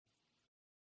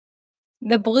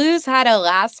The Blues had a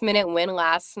last-minute win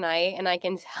last night, and I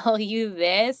can tell you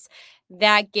this,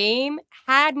 that game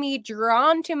had me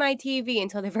drawn to my TV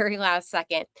until the very last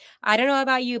second. I don't know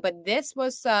about you, but this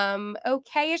was some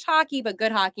okay-ish hockey, but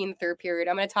good hockey in the third period.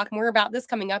 I'm going to talk more about this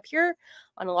coming up here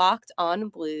on Locked On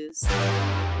Blues.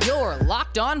 You're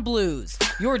Locked On Blues,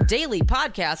 your daily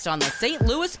podcast on the St.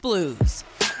 Louis Blues.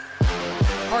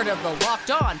 Part of the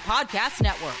Locked On Podcast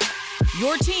Network,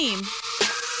 your team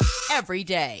every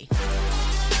day.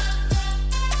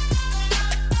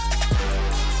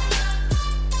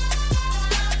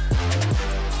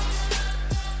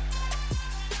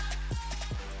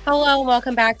 Hello, and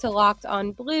welcome back to Locked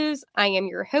On Blues. I am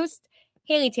your host,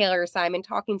 Haley Taylor Simon,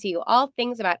 talking to you all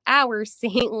things about our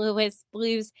St. Louis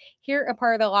Blues here, a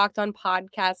part of the Locked On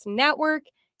Podcast Network,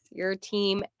 your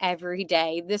team every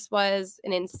day. This was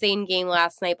an insane game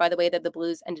last night, by the way, that the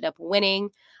Blues ended up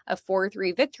winning a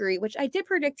 4-3 victory, which I did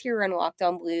predict here on Locked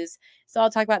On Blues. So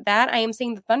I'll talk about that. I am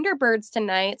seeing the Thunderbirds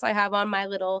tonight, so I have on my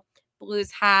little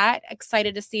Blues hat,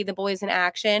 excited to see the boys in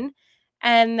action.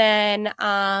 And then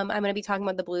I'm going to be talking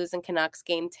about the Blues and Canucks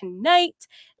game tonight.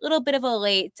 A little bit of a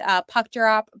late puck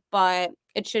drop, but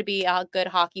it should be a good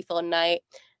hockey-filled night.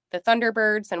 The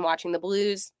Thunderbirds and watching the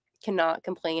Blues, cannot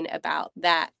complain about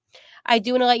that. I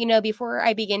do want to let you know before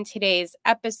I begin today's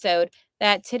episode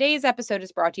that today's episode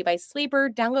is brought to you by Sleeper.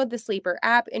 Download the Sleeper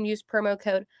app and use promo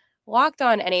code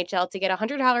LOCKEDONNHL to get a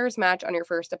 $100 match on your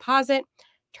first deposit.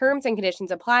 Terms and conditions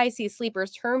apply. See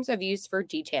Sleeper's terms of use for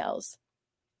details.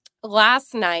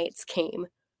 Last night's game,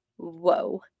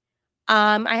 whoa.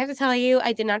 I have to tell you,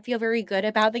 I did not feel very good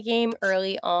about the game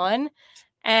early on.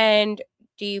 And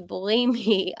do you blame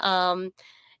me?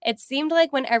 It seemed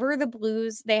like whenever the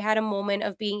Blues, they had a moment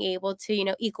of being able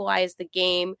to, equalize the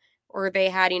game, or they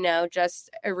had,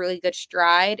 just a really good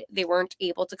stride, they weren't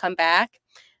able to come back.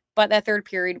 But that third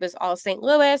period was all St.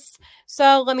 Louis.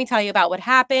 So let me tell you about what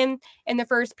happened. In the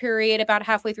first period, about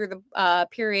halfway through the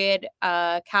period,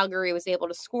 Calgary was able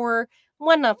to score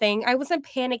 1-0. I wasn't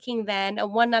panicking then. A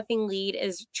 1-0 lead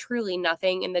is truly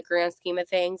nothing in the grand scheme of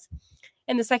things.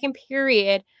 In the second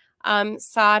period,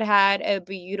 Saad had a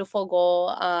beautiful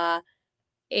goal.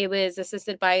 It was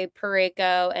assisted by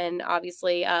Parayko and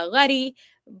obviously Leddy,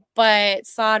 but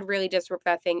Saad really just ripped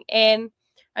that thing in.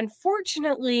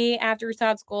 Unfortunately, after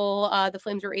Saad's goal, the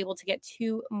Flames were able to get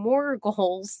 2 more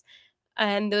goals,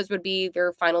 and those would be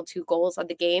their final 2 goals of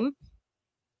the game.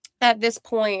 At this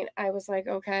point, I was like,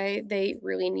 okay, they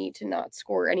really need to not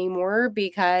score anymore,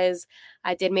 because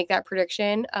I did make that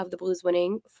prediction of the Blues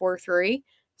winning 4-3,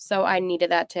 so I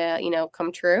needed that to,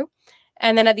 come true.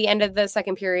 And then at the end of the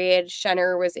second period,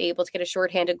 Schenner was able to get a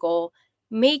shorthanded goal,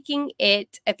 making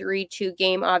it a 3-2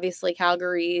 game. Obviously,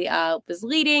 Calgary was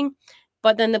leading,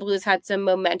 but then the Blues had some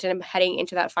momentum heading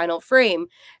into that final frame.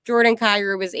 Jordan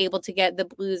Kyrou was able to get the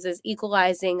Blues'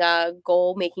 equalizing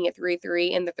goal, making it 3-3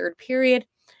 in the third period.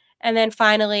 And then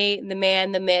finally, the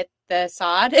man, the myth, the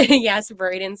Saad, yes,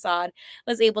 Braden Saad,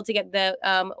 was able to get the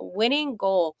winning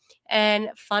goal. And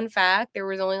fun fact, there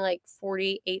was only like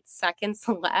 48 seconds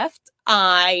left.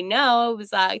 I know, it was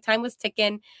time was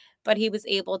ticking, but he was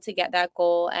able to get that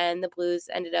goal, and the Blues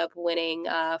ended up winning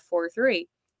 4-3.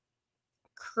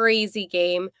 Crazy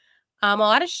game. A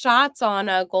lot of shots on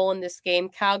a goal in this game.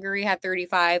 Calgary had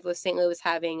 35, with St. Louis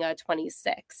having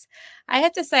 26. I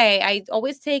have to say, I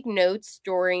always take notes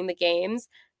during the games,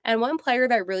 and one player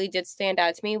that really did stand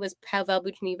out to me was Pavel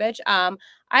Buchnevich.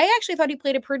 I actually thought he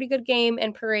played a pretty good game,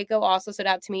 and Parayko also stood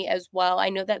out to me as well. I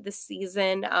know that this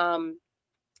season,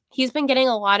 he's been getting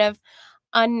a lot of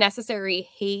unnecessary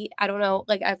hate. I don't know,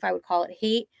 like, if I would call it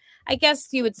hate. I guess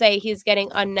you would say he's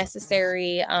getting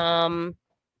unnecessary,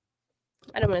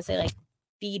 I don't want to say like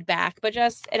feedback, but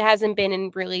just it hasn't been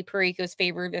in really Parayko's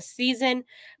favor this season.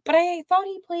 But I thought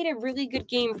he played a really good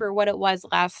game for what it was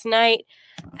last night.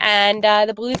 And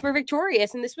the Blues were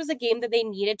victorious. And this was a game that they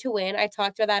needed to win. I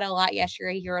talked about that a lot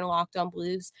yesterday here on Locked On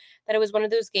Blues, that it was one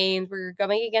of those games where you're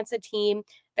going against a team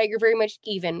that you're very much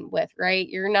even with, right?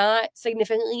 You're not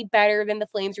significantly better than the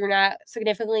Flames. You're not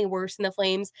significantly worse than the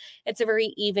Flames. It's a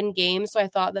very even game. So I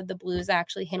thought that the Blues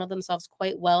actually handled themselves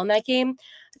quite well in that game,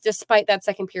 despite that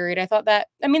second period. I thought that,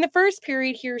 the first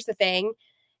period, here's the thing.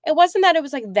 It wasn't that it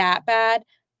was like that bad,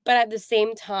 but at the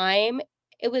same time,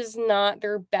 it was not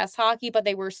their best hockey, but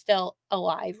they were still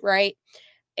alive, right?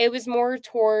 It was more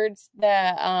towards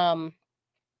the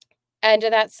end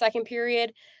of that second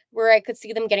period where I could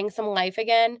see them getting some life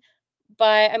again.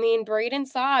 But, Braden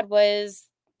Saad was,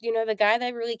 the guy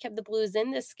that really kept the Blues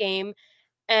in this game.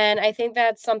 And I think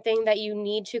that's something that you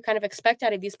need to kind of expect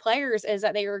out of these players, is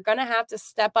that they are going to have to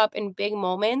step up in big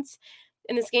moments.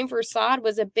 And this game for Saad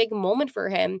was a big moment for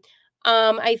him.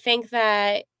 I think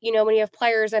that, when you have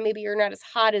players that maybe you're not as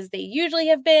hot as they usually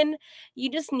have been, you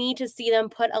just need to see them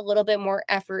put a little bit more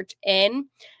effort in.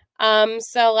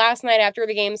 So last night after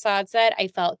the game, Saad said, I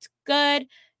felt good.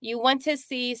 You want to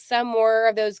see some more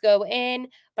of those go in,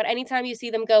 but anytime you see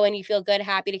them go in, you feel good,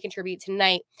 happy to contribute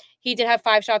tonight. He did have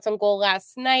 5 shots on goal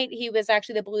last night. He was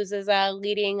actually the Blues'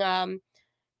 leading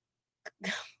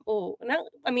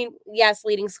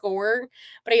leading scorer,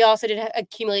 but he also did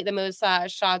accumulate the most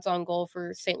shots on goal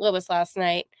for St. Louis last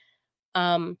night.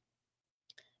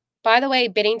 By the way,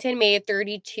 Binnington made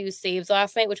 32 saves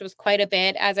last night, which was quite a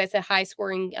bit. As I said, high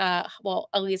scoring, at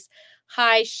least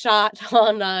high shot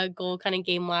on goal kind of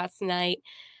game last night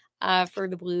for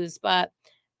the Blues. But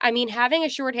having a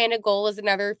shorthanded goal is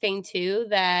another thing too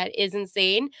that is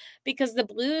insane, because the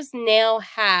Blues now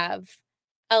have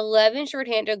 11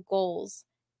 shorthanded goals,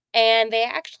 and they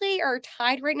actually are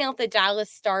tied right now with the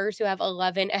Dallas Stars, who have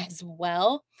 11 as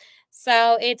well.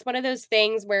 So it's one of those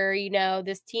things where,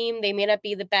 this team, they may not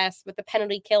be the best with the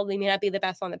penalty kill. They may not be the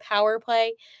best on the power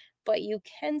play, but you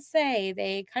can say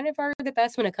they kind of are the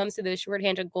best when it comes to those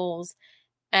shorthanded goals.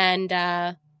 And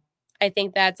I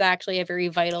think that's actually a very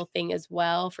vital thing as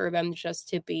well, for them just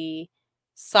to be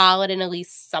solid in at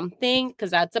least something,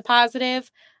 because that's a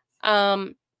positive.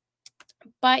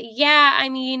 But yeah,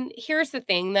 here's the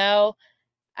thing though.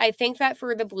 I think that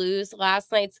for the Blues,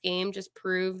 last night's game just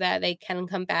proved that they can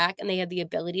come back and they have the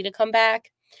ability to come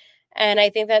back. And I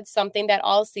think that's something that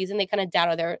all season they kind of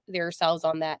doubted themselves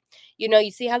on that.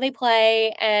 You see how they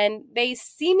play, and they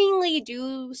seemingly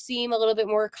do seem a little bit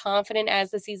more confident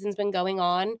as the season's been going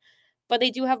on. But they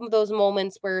do have those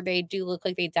moments where they do look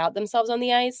like they doubt themselves on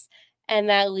the ice. And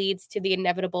that leads to the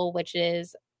inevitable, which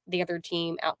is the other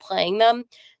team outplaying them.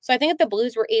 So I think if the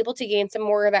Blues were able to gain some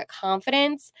more of that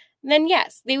confidence, then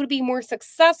yes, they would be more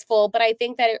successful. But I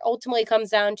think that it ultimately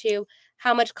comes down to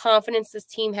how much confidence this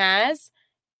team has.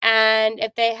 And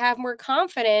if they have more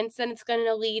confidence, then it's going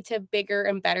to lead to bigger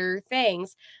and better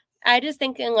things. I just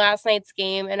think in last night's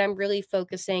game, and I'm really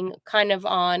focusing kind of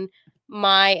on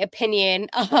my opinion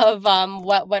of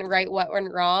what went right, what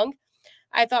went wrong.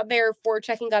 I thought their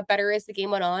forechecking got better as the game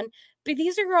went on. But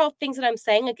these are all things that I'm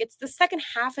saying. Like, it's the second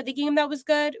half of the game that was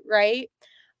good, right?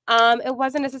 It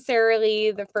wasn't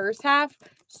necessarily the first half.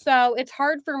 So it's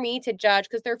hard for me to judge,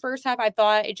 because their first half, I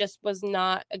thought it just was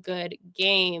not a good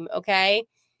game, okay?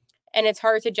 And it's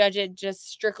hard to judge it just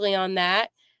strictly on that.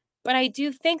 But I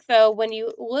do think, though, when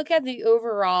you look at the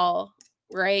overall,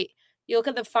 right, you look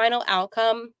at the final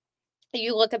outcome,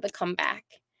 you look at the comeback.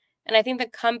 And I think the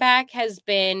comeback has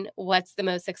been what's the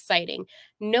most exciting.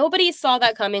 Nobody saw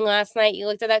that coming last night. You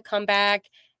looked at that comeback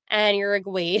and you're like,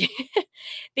 wait,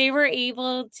 they were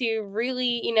able to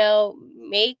really,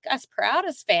 make us proud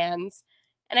as fans.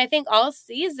 And I think all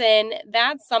season,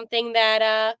 that's something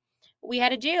that we had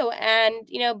to do. And,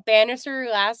 Bannister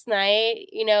last night,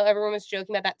 everyone was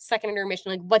joking about that second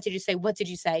intermission. Like, what did you say? What did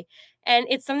you say? And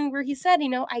it's something where he said,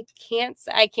 I can't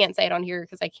say it on here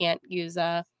because I can't use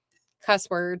cuss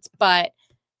words, but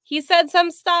he said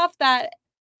some stuff that,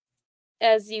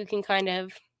 as you can kind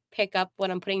of pick up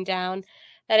what I'm putting down,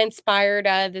 that inspired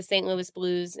the St. Louis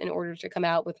Blues in order to come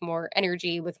out with more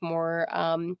energy, with more,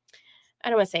 I don't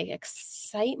want to say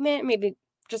excitement, maybe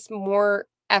just more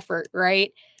effort,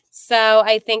 right? So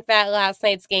I think that last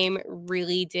night's game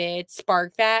really did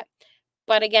spark that.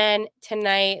 But again,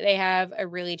 tonight they have a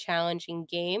really challenging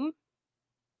game.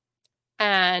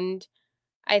 And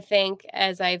I think,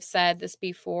 as I've said this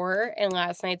before in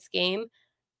last night's game,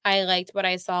 I liked what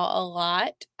I saw a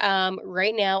lot.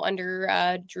 Right now,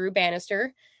 under Drew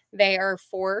Bannister, they are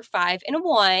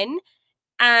 4-5-1.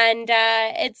 And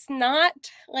it's not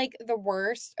like the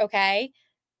worst, okay?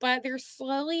 But they're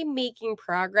slowly making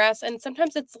progress. And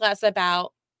sometimes it's less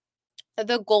about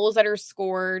the goals that are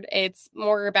scored, it's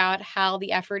more about how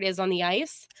the effort is on the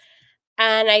ice.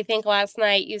 And I think last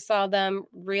night you saw them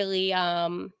really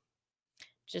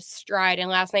just stride. And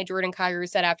last night, Jordan Kyrou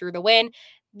said after the win,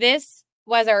 this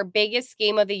was our biggest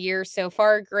game of the year so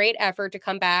far. Great effort to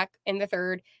come back in the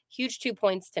third. Huge 2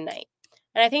 points tonight.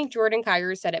 And I think Jordan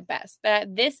Kyrou said it best,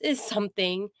 that this is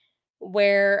something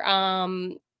where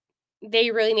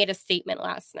they really made a statement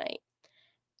last night.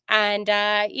 And,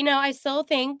 I still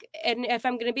think, and if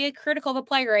I'm going to be critical of a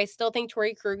player, I still think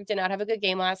Torrey Krug did not have a good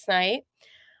game last night.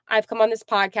 I've come on this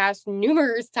podcast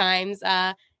numerous times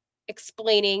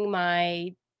explaining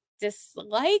my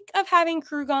dislike of having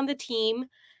Krug on the team.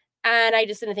 And I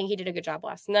just didn't think he did a good job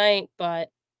last night. But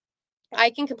I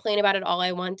can complain about it all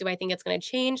I want. Do I think it's going to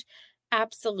change?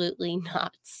 Absolutely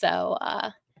not. So,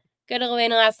 good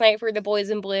win last night for the boys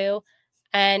in blue.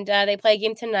 And they play a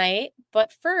game tonight.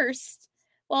 But first,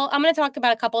 Well, I'm going to talk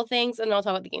about a couple of things, and then I'll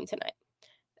talk about the game tonight.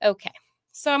 Okay,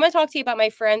 so I'm going to talk to you about my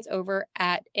friends over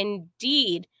at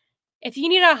Indeed. If you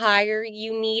need a hire,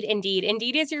 you need Indeed.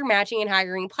 Indeed is your matching and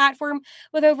hiring platform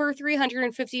with over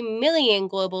 350 million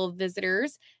global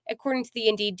visitors, according to the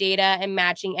Indeed data and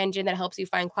matching engine that helps you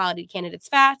find quality candidates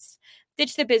fast.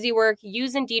 Ditch the busy work.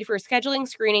 Use Indeed for scheduling,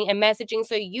 screening, and messaging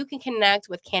so you can connect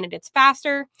with candidates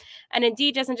faster. And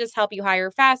Indeed doesn't just help you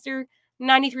hire faster.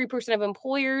 93% of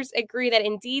employers agree that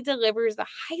Indeed delivers the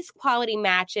highest quality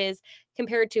matches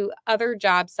compared to other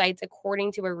job sites,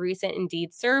 according to a recent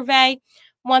Indeed survey.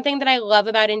 One thing that I love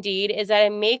about Indeed is that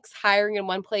it makes hiring in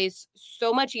one place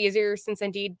so much easier since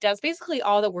Indeed does basically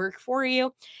all the work for you,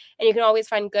 and you can always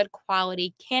find good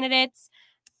quality candidates.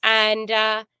 And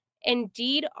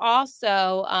Indeed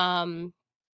also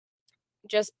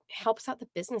just helps out the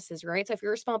businesses, right? So if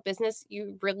you're a small business,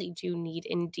 you really do need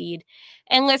Indeed.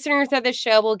 And listeners of the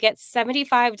show will get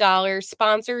 $75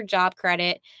 sponsored job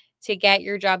credit to get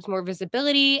your jobs more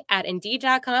visibility at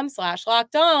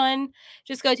Indeed.com/locked on.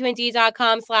 Just go to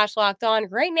Indeed.com/locked on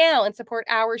right now and support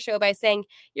our show by saying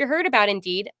you heard about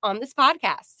Indeed on this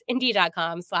podcast.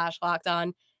 Indeed.com/locked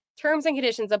on. Terms and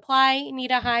conditions apply. Need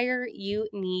a hire? You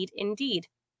need Indeed.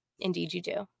 Indeed, you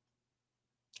do.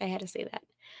 I had to say that.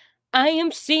 I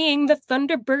am seeing the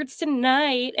Thunderbirds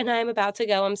tonight, and I'm about to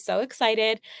go. I'm so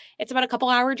excited. It's about a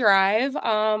couple-hour drive.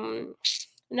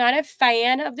 Not a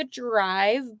fan of the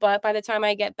drive, but by the time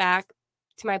I get back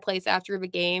to my place after the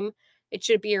game, it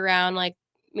should be around like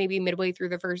maybe midway through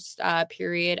the first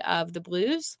period of the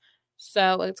Blues.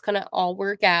 So it's gonna all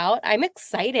work out. I'm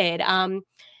excited.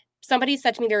 Somebody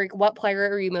said to me, they're like, what player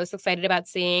are you most excited about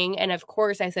seeing? And of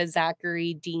course, I said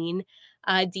Zachary Dean.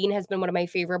 Dean has been one of my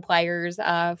favorite players,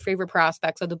 favorite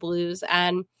prospects of the Blues.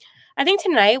 And I think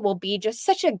tonight will be just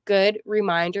such a good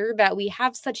reminder that we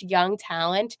have such young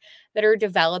talent that are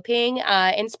developing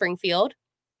in Springfield.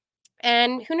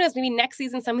 And who knows, maybe next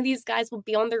season, some of these guys will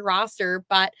be on the roster.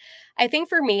 But I think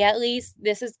for me, at least,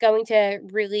 this is going to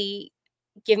really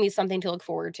give me something to look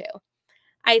forward to.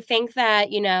 I think that,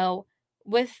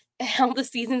 with how the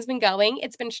season's been going,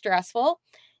 it's been stressful.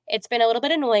 It's been a little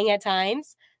bit annoying at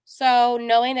times. So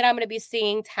knowing that I'm going to be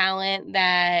seeing talent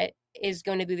that is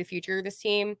going to be the future of this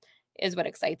team is what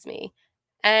excites me.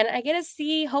 And I get to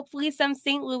see hopefully some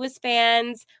St. Louis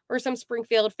fans or some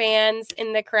Springfield fans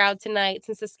in the crowd tonight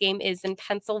since this game is in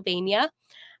Pennsylvania.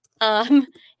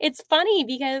 It's funny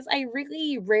because I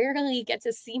really rarely get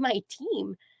to see my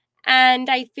team. And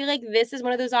I feel like this is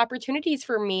one of those opportunities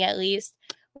for me, at least,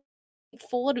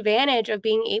 full advantage of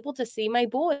being able to see my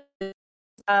boys.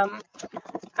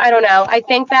 I don't know. I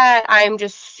think that I'm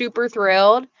just super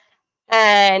thrilled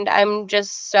and I'm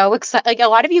just so excited. Like a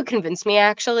lot of you convinced me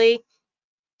actually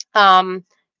to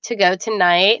go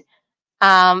tonight.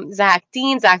 Zach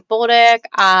Dean, Zach Bolduc,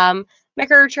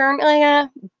 Micah Return,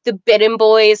 the Bidden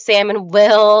boys, Sam and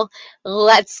Will.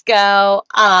 Let's go.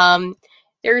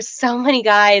 There's so many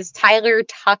guys. Tyler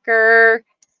Tucker,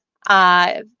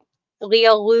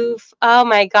 Leo Loof. Oh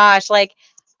my gosh. Like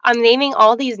I'm naming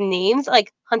all these names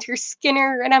like Hunter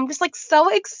Skinner and I'm just like so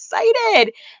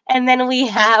excited. And then we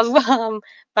have Malcolm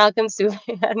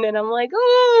Subban and I'm like,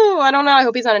 oh, I don't know. I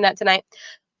hope he's on a net tonight.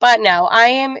 But no, I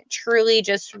am truly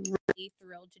just really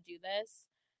thrilled to do this.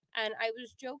 And I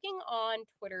was joking on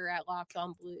Twitter at Locked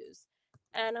On Blues.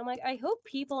 And I'm like, I hope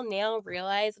people now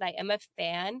realize that I am a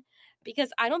fan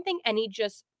because I don't think any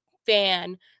just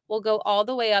fan will go all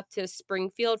the way up to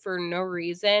Springfield for no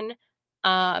reason.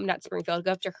 Not Springfield,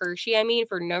 go up to Hershey,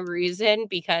 for no reason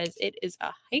because it is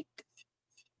a hike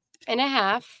and a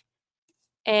half.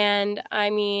 And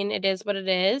it is what it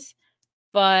is.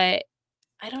 But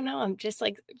I don't know. I'm just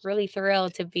like really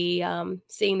thrilled to be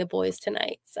seeing the boys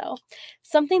tonight. So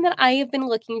something that I have been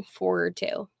looking forward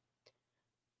to.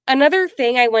 Another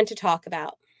thing I want to talk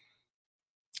about.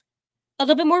 A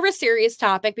little bit more of a serious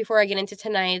topic before I get into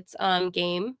tonight's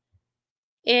game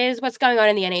is what's going on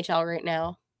in the NHL right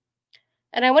now.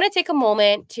 And I want to take a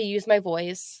moment to use my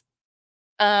voice.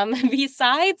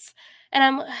 Besides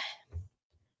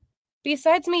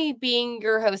me being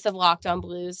your host of Locked On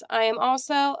Blues, I am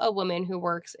also a woman who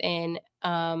works in,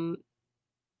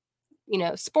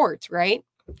 sports, right?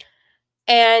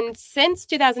 And since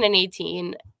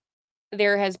 2018,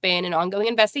 there has been an ongoing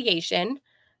investigation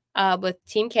with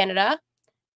Team Canada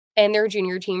and their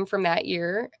junior team from that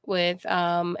year with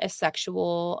a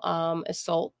sexual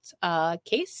assault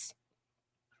case.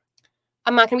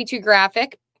 I'm not going to be too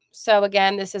graphic. So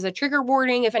again, this is a trigger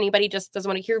warning. If anybody just doesn't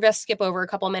want to hear this, skip over a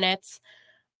couple minutes.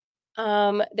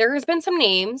 There has been some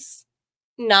names,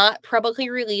 not publicly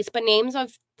released, but names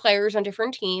of players on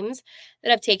different teams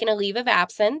that have taken a leave of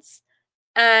absence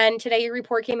And today a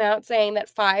report came out saying that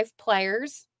 5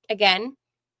 players, again,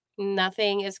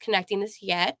 nothing is connecting this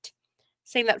yet,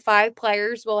 saying that 5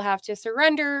 players will have to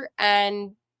surrender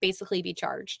and basically be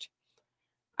charged.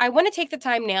 I want to take the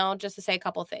time now just to say a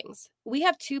couple things. We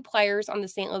have 2 players on the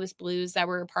St. Louis Blues that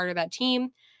were a part of that team.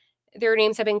 Their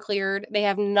names have been cleared. They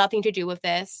have nothing to do with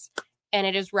this. And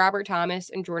it is Robert Thomas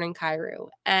and Jordan Kyrou.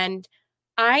 And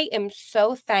I am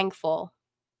so thankful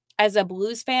as a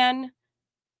Blues fan,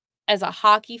 as a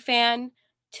hockey fan,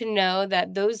 to know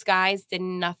that those guys did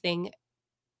nothing,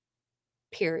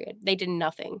 period. They did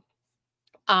nothing.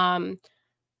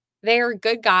 They are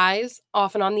good guys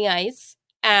off and on the ice.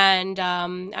 And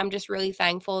I'm just really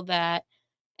thankful that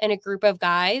in a group of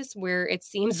guys where it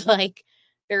seems like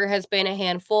there has been a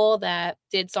handful that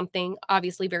did something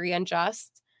obviously very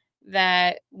unjust,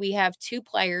 that we have 2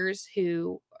 players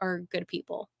who are good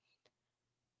people.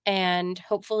 And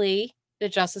hopefully the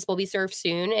justice will be served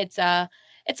soon. It's a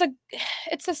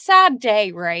sad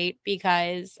day, right?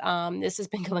 Because this has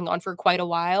been going on for quite a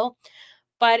while.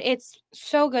 But it's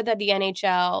so good that the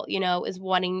NHL, is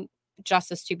wanting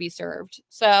justice to be served.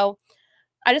 So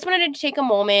I just wanted to take a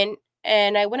moment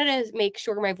and I wanted to make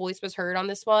sure my voice was heard on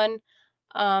this one.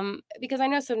 Because I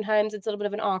know sometimes it's a little bit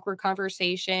of an awkward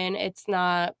conversation. It's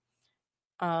not,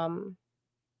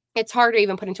 it's hard to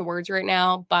even put into words right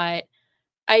now, but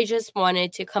I just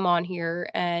wanted to come on here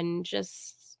and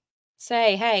just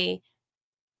say, hey,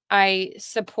 I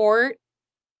support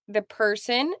the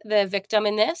person, the victim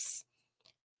in this.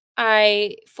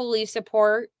 I fully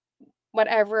support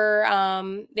whatever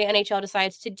the NHL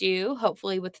decides to do,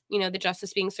 hopefully with, the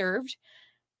justice being served.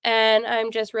 And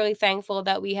I'm just really thankful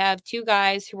that we have 2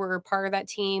 guys who were part of that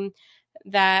team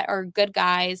that are good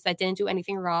guys that didn't do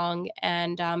anything wrong.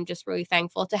 And I'm just really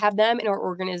thankful to have them in our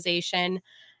organization.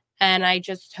 And I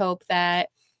just hope that,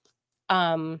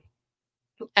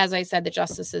 as I said, the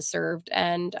justice is served.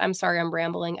 And I'm sorry I'm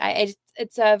rambling.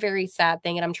 It's a very sad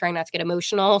thing and I'm trying not to get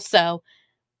emotional. So,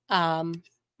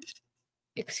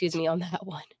 excuse me on that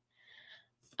one.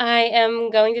 I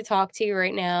am going to talk to you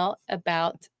right now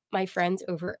about my friends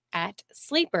over at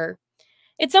Sleeper.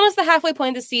 It's almost the halfway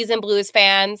point of the season, Blues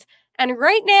fans, and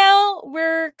right now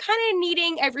we're kind of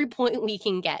needing every point we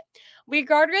can get.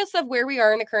 Regardless of where we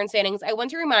are in the current standings, I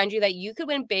want to remind you that you could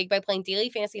win big by playing daily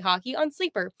fantasy hockey on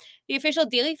Sleeper, the official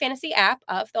daily fantasy app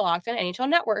of the Locked On NHL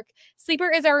Network. Sleeper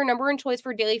is our number 1 choice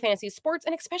for daily fantasy sports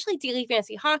and especially daily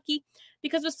fantasy hockey,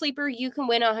 because with Sleeper, you can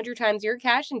win 100 times your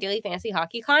cash in daily fantasy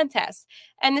hockey contests.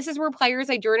 And this is where players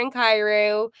like Jordan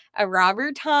Kyrou,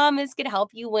 Robert Thomas could help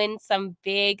you win some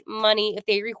big money if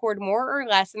they record more or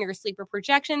less in their Sleeper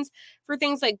projections for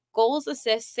things like goals,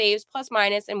 assists, saves, plus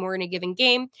minus, and more in a given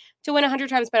game. To win 100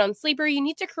 times bet on Sleeper, you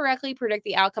need to correctly predict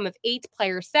the outcome of 8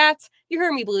 player stats. You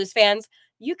heard me, Blues fans.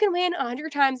 You can win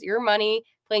 100 times your money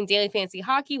playing daily fantasy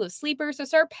hockey with Sleeper, so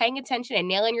start paying attention and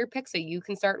nailing your picks so you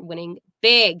can start winning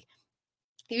big.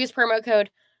 Use promo code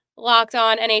Locked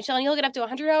On NHL and you'll get up to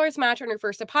 $100 match on your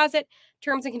first deposit.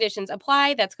 Terms and conditions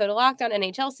apply. That's code Locked On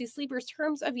NHL. See Sleeper's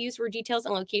terms of use for details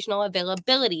and locational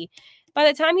availability. By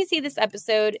the time you see this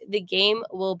episode, the game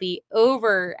will be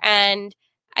over. And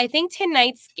I think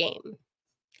tonight's game,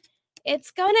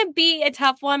 it's going to be a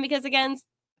tough one because against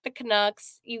the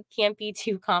Canucks, you can't be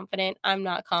too confident. I'm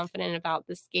not confident about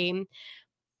this game.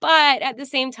 But at the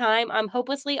same time, I'm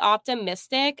hopelessly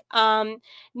optimistic. No,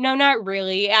 not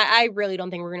really. I really don't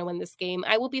think we're going to win this game.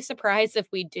 I will be surprised if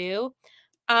we do.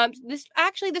 This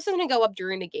is going to go up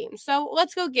during the game. So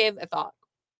let's go give a thought.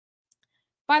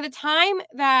 By the time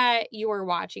that you are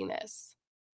watching this,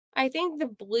 I think the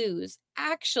Blues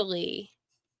actually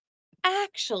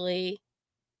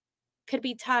could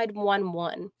be tied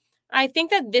 1-1. I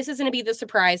think that this is going to be the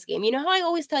surprise game. You know how I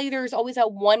always tell you there's always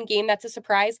that one game that's a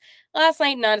surprise? Last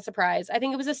night, not a surprise. I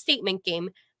think it was a statement game.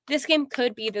 This game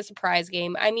could be the surprise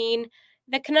game. I mean,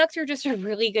 the Canucks are just a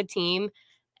really good team,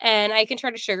 and I can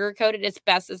try to sugarcoat it as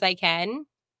best as I can,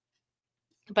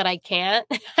 but I can't.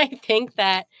 I think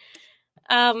that,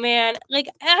 oh man,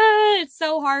 it's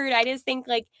so hard. I just think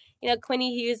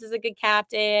Quinny Hughes is a good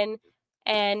captain,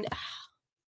 and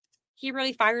he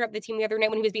really fired up the team the other night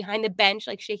when he was behind the bench,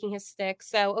 shaking his stick.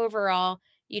 So overall,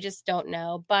 you just don't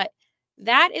know. But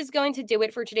that is going to do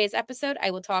it for today's episode.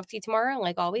 I will talk to you tomorrow. And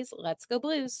like always, let's go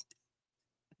Blues.